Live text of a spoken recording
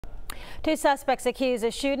Two suspects accused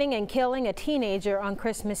of shooting and killing a teenager on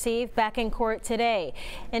Christmas Eve back in court today.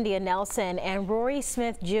 India Nelson and Jakory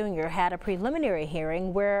Smith Jr. had a preliminary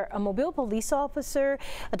hearing where a Mobile police officer,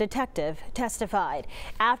 a detective, testified.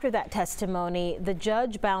 After that testimony, the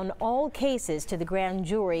judge bound all cases to the grand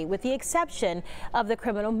jury with the exception of the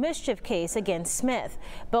criminal mischief case against Smith.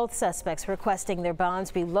 Both suspects requesting their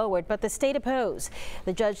bonds be lowered, but the state opposed.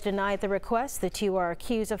 The judge denied the request. The two are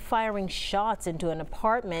accused of firing shots into an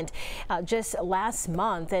apartment just last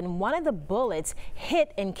month, and one of the bullets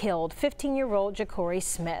hit and killed 15-year-old Jakory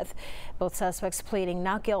Smith. Both suspects pleading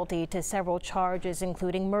not guilty to several charges,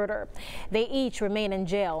 including murder. They each remain in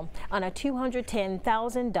jail on a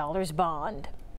 $210,000 bond.